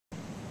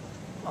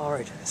All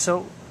right.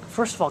 So,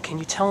 first of all, can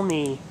you tell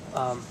me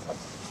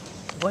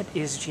what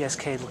is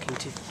GSK looking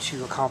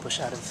to accomplish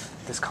out of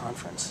this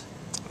conference?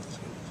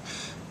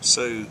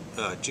 So,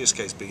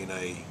 GSK's been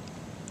a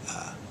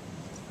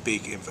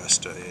big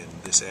investor in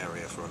this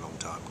area for a long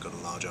time. We've got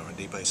a large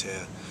R&D base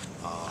here.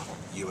 Our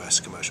US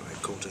commercial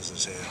headquarters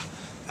is here.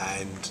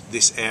 And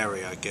this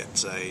area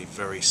gets a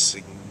very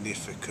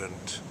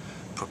significant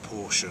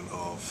proportion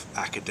of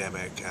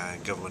academic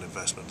and government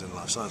investment in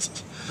life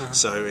sciences.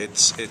 So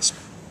it's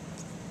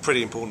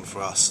pretty important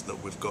for us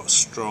that we've got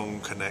strong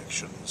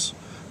connections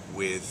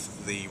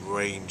with the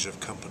range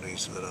of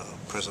companies that are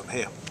present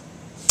here.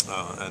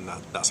 And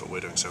that's what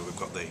we're doing. So we've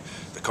got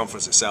the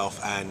conference itself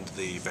and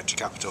the venture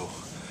capital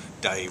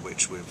day,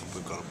 which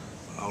we've got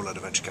a whole load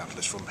of venture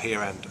capitalists from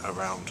here and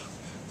around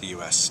the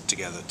US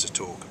together to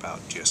talk about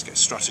GSK's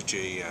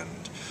strategy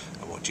and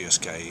what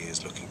GSK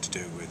is looking to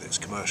do with its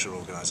commercial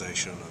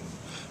organisation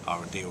and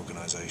R&D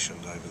organisation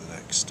over the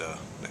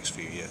next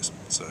few years.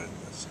 So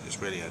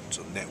it's really a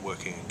sort of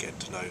networking and getting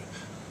to know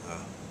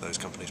those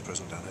companies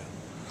present down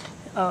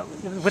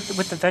here.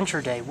 With the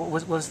venture day,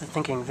 what was the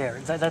thinking there?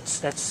 That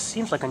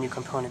seems like a new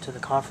component to the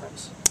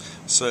conference.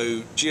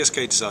 So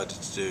GSK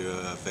decided to do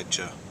a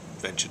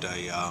venture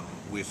day.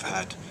 We've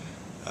had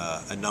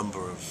a number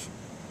of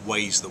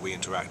ways that we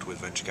interact with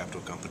venture capital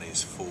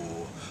companies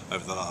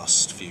over the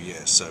last few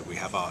years. So we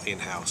have our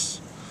in-house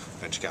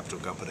venture capital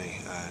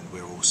company, and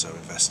we're also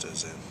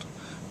investors in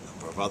a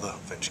number of other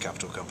venture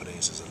capital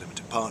companies as a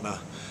limited partner.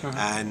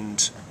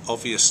 And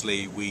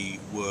obviously we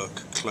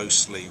work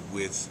closely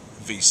with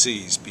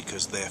VCs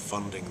because they're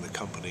funding the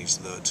companies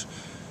that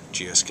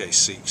GSK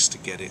seeks to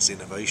get its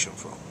innovation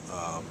from.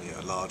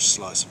 A large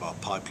slice of our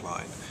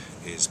pipeline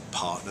is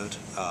partnered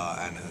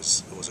and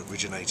was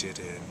originated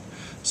in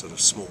sort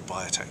of small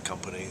biotech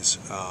companies,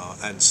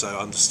 and so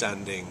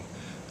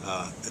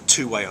a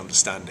two-way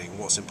understanding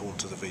what's important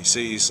to the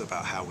VCs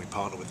about how we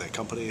partner with their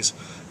companies,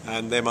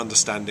 and them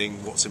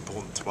understanding what's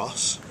important to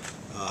us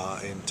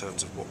in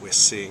terms of what we're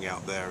seeing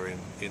out there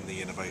in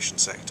the innovation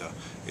sector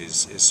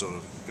is sort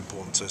of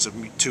important. So it's a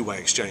two-way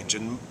exchange,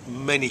 and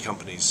many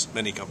companies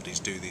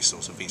do these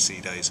sorts of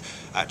VC days.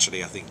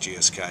 Actually, I think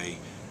GSK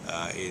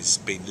is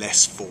being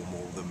less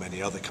formal than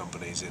many other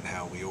companies in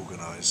how we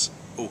organise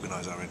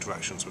our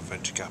interactions with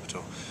venture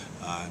capital,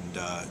 and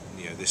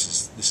this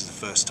is the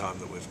first time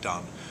that we've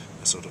done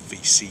a sort of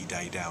VC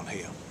day down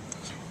here.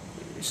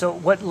 So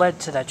what led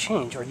to that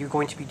change? Are you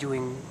going to be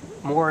doing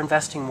more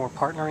investing, more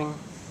partnering?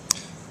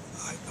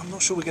 I'm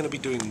not sure we're going to be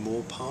doing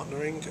more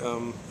partnering.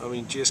 I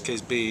mean,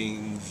 GSK's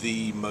being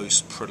the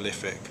most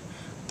prolific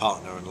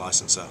partner and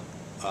licenser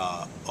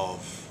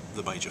of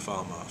the major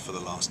pharma for the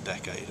last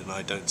decade, and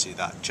I don't see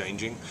that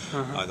changing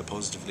either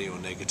positively or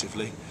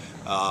negatively.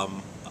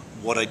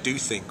 What I do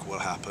think will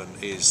happen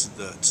is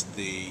that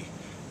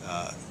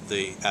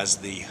as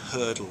the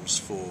hurdles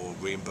for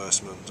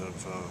reimbursement and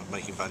for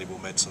making valuable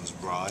medicines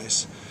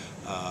rise,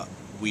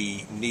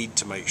 we need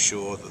to make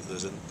sure that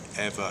there's an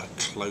ever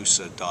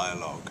closer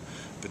dialogue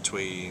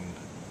between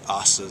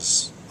us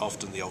as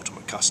often the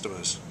ultimate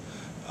customers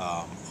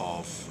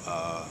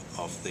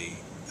of the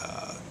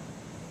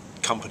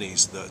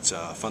companies that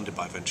are funded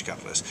by venture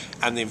capitalists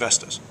and the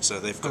investors. So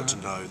they've got to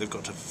know, they've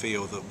got to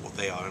feel that what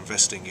they are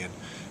investing in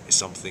is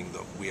something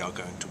that we are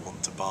going to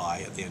want to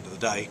buy at the end of the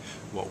day.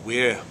 What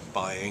we're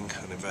buying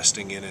and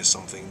investing in is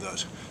something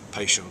that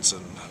patients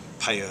and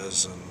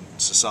payers and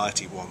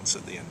society wants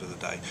at the end of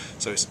the day.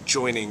 So it's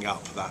joining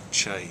up that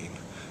chain.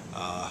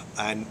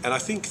 And I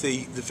think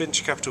the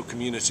venture capital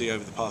community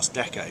over the past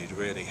decade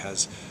really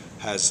has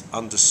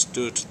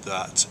understood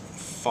that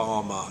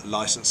pharma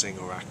licensing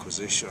or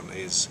acquisition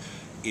is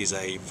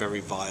a very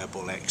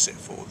viable exit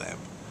for them,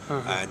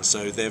 and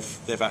so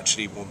they've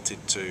actually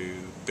wanted to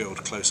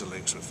build closer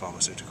links with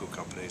pharmaceutical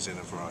companies in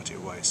a variety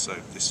of ways. So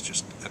this is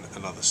just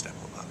another step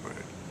on that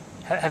route.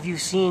 Have you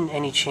seen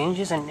any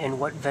changes in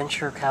what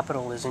venture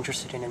capital is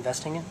interested in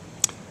investing in?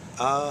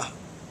 I've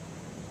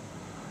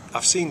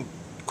seen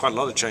quite a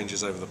lot of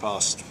changes over the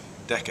past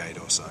decade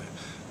or so.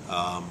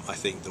 I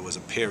think there was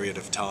a period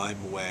of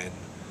time when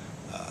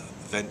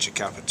venture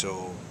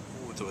capital,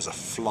 there was a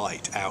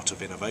flight out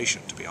of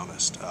innovation, to be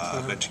honest.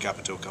 Venture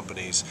capital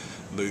companies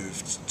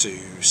moved to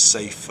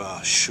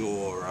safer,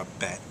 surer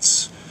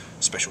bets,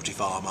 specialty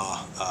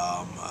pharma,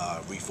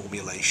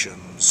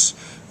 reformulations,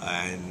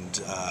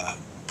 and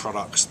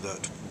products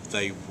that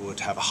they would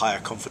have a higher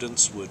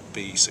confidence would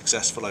be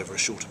successful over a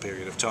shorter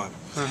period of time.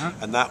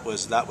 And that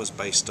was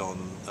based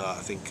on, I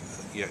think,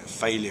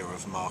 failure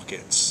of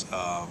markets,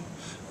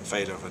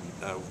 failure of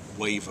a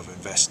wave of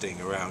investing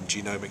around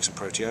genomics and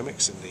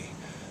proteomics in the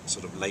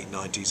sort of late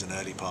 90s and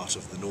early part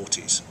of the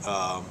noughties.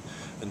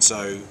 And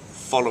so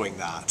following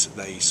that,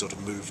 they sort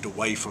of moved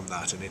away from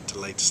that and into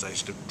later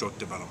stage drug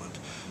development.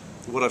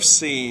 What I've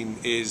seen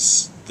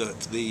is that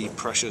the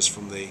pressures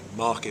from the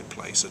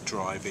marketplace are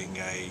driving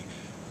a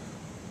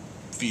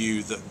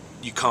view that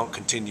you can't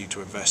continue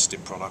to invest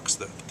in products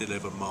that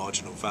deliver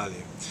marginal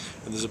value.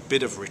 And there's a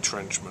bit of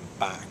retrenchment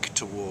back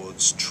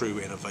towards true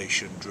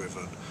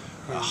innovation-driven,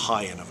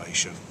 high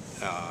innovation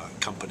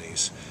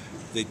companies.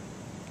 The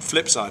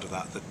flip side of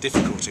that, the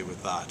difficulty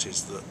with that,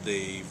 is that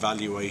the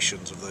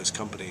valuations of those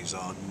companies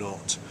are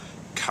not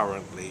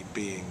currently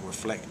being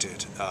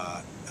reflected.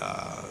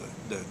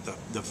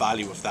 The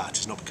value of that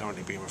is not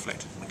currently being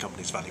reflected in the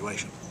company's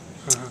valuation.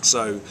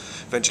 So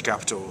venture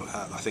capital,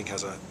 I think,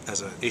 has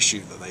an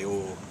issue that they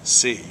all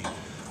see,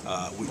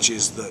 which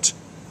is that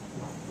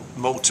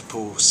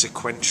multiple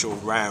sequential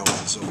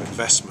rounds of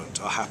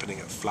investment are happening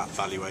at flat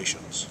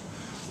valuations,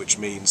 which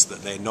means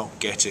that they're not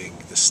getting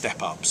the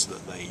step-ups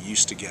that they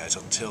used to get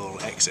until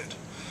exit.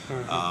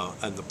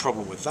 And the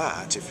problem with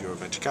that, if you're a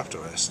venture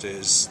capitalist,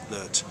 is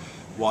that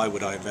why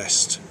would I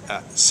invest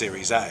at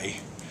Series A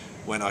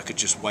when I could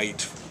just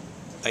wait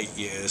 8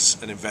 years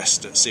and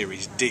invest at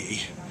Series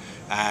D,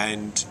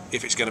 and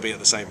if it's going to be at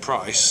the same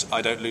price,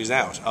 I don't lose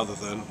out, other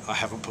than I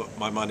haven't put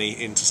my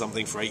money into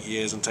something for 8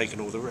 years and taken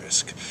all the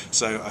risk.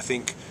 So I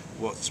think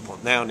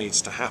what now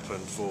needs to happen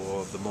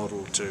for the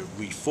model to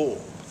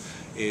reform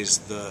is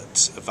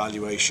that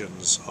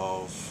evaluations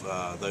of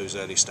those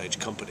early stage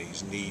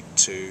companies need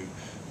to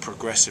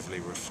progressively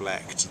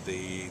reflect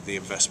the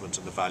investment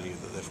and the value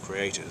that they've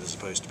created, as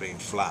opposed to being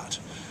flat.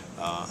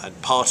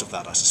 And part of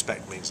that, I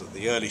suspect, means that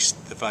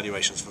the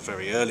valuations for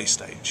very early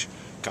stage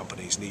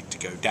companies need to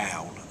go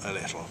down a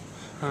little,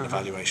 and the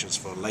valuations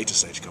for later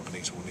stage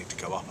companies will need to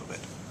go up a bit.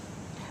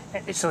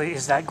 So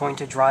is that going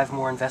to drive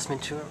more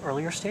investment to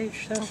earlier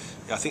stage then?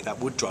 I think that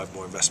would drive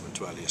more investment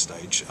to earlier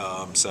stage.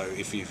 So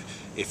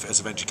if as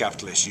a venture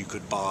capitalist you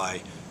could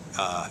buy,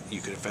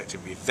 you could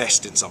effectively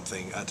invest in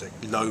something at a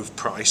low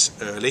price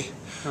early,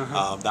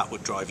 that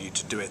would drive you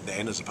to do it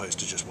then, as opposed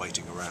to just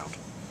waiting around.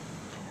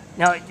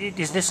 Now,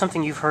 is this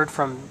something you've heard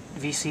from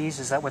VCs?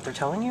 Is that what they're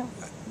telling you?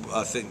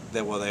 I think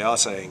that what they are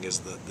saying is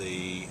that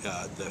the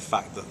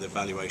fact that the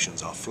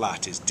valuations are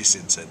flat is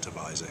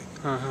disincentivizing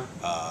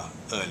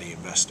early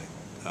investing.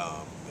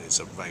 It's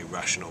a very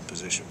rational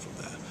position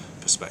from their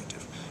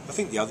perspective. I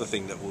think the other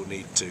thing that will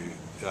need to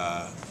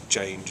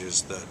change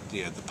is that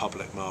the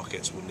public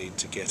markets will need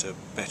to get a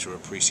better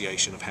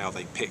appreciation of how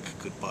they pick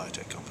good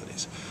biotech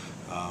companies.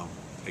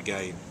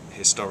 Again,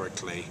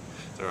 historically,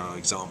 there are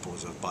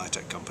examples of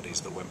biotech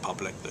companies that went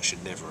public that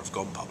should never have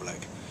gone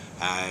public.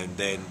 And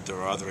then there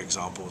are other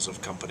examples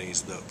of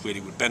companies that really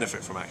would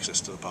benefit from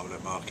access to the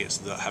public markets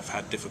that have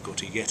had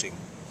difficulty getting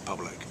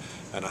public.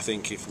 And I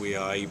think if we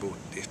are able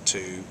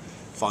to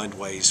find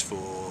ways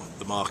for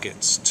the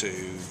markets to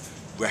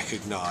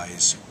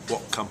recognise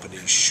what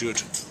companies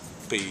should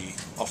be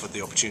offered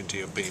the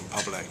opportunity of being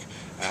public,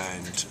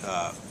 and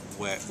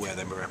where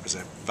they may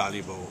represent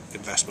valuable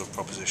investment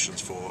propositions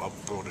for a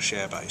broader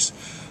share base,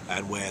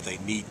 and where they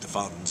need the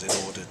funds in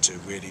order to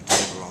really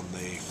deliver on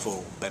the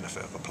full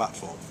benefit of a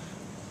platform,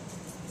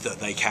 that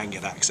they can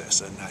get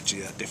access. And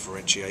actually that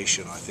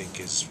differentiation, I think,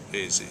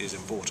 is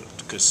important,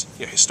 because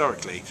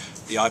historically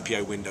the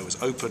IPO window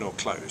is open or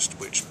closed,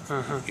 which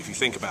if you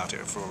think about it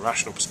from a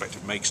rational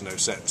perspective makes no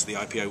sense. The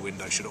IPO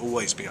window should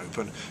always be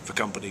open for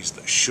companies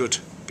that should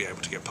be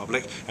able to get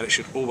public, and it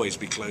should always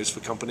be closed for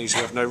companies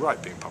who have no right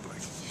being public.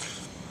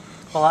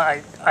 Well,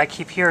 I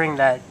keep hearing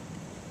that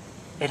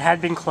it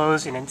had been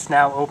closed and it's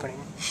now opening.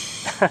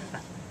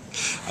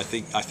 I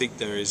think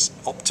there is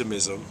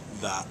optimism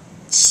that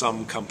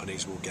some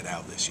companies will get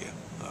out this year.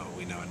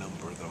 We know a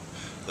number of them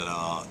that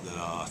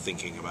are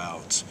thinking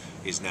about,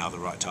 is now the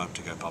right time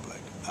to go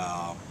public.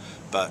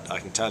 But I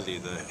can tell you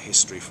the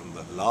history from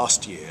the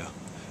last year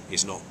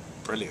is not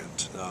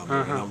brilliant. There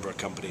are a number of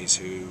companies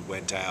who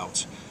went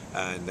out,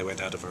 and they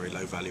went out at very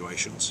low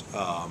valuations.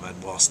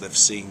 And whilst they've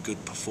seen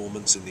good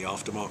performance in the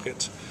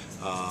aftermarket,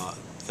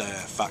 the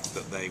fact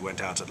that they went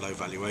out at low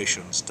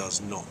valuations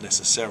does not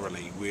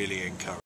necessarily really encourage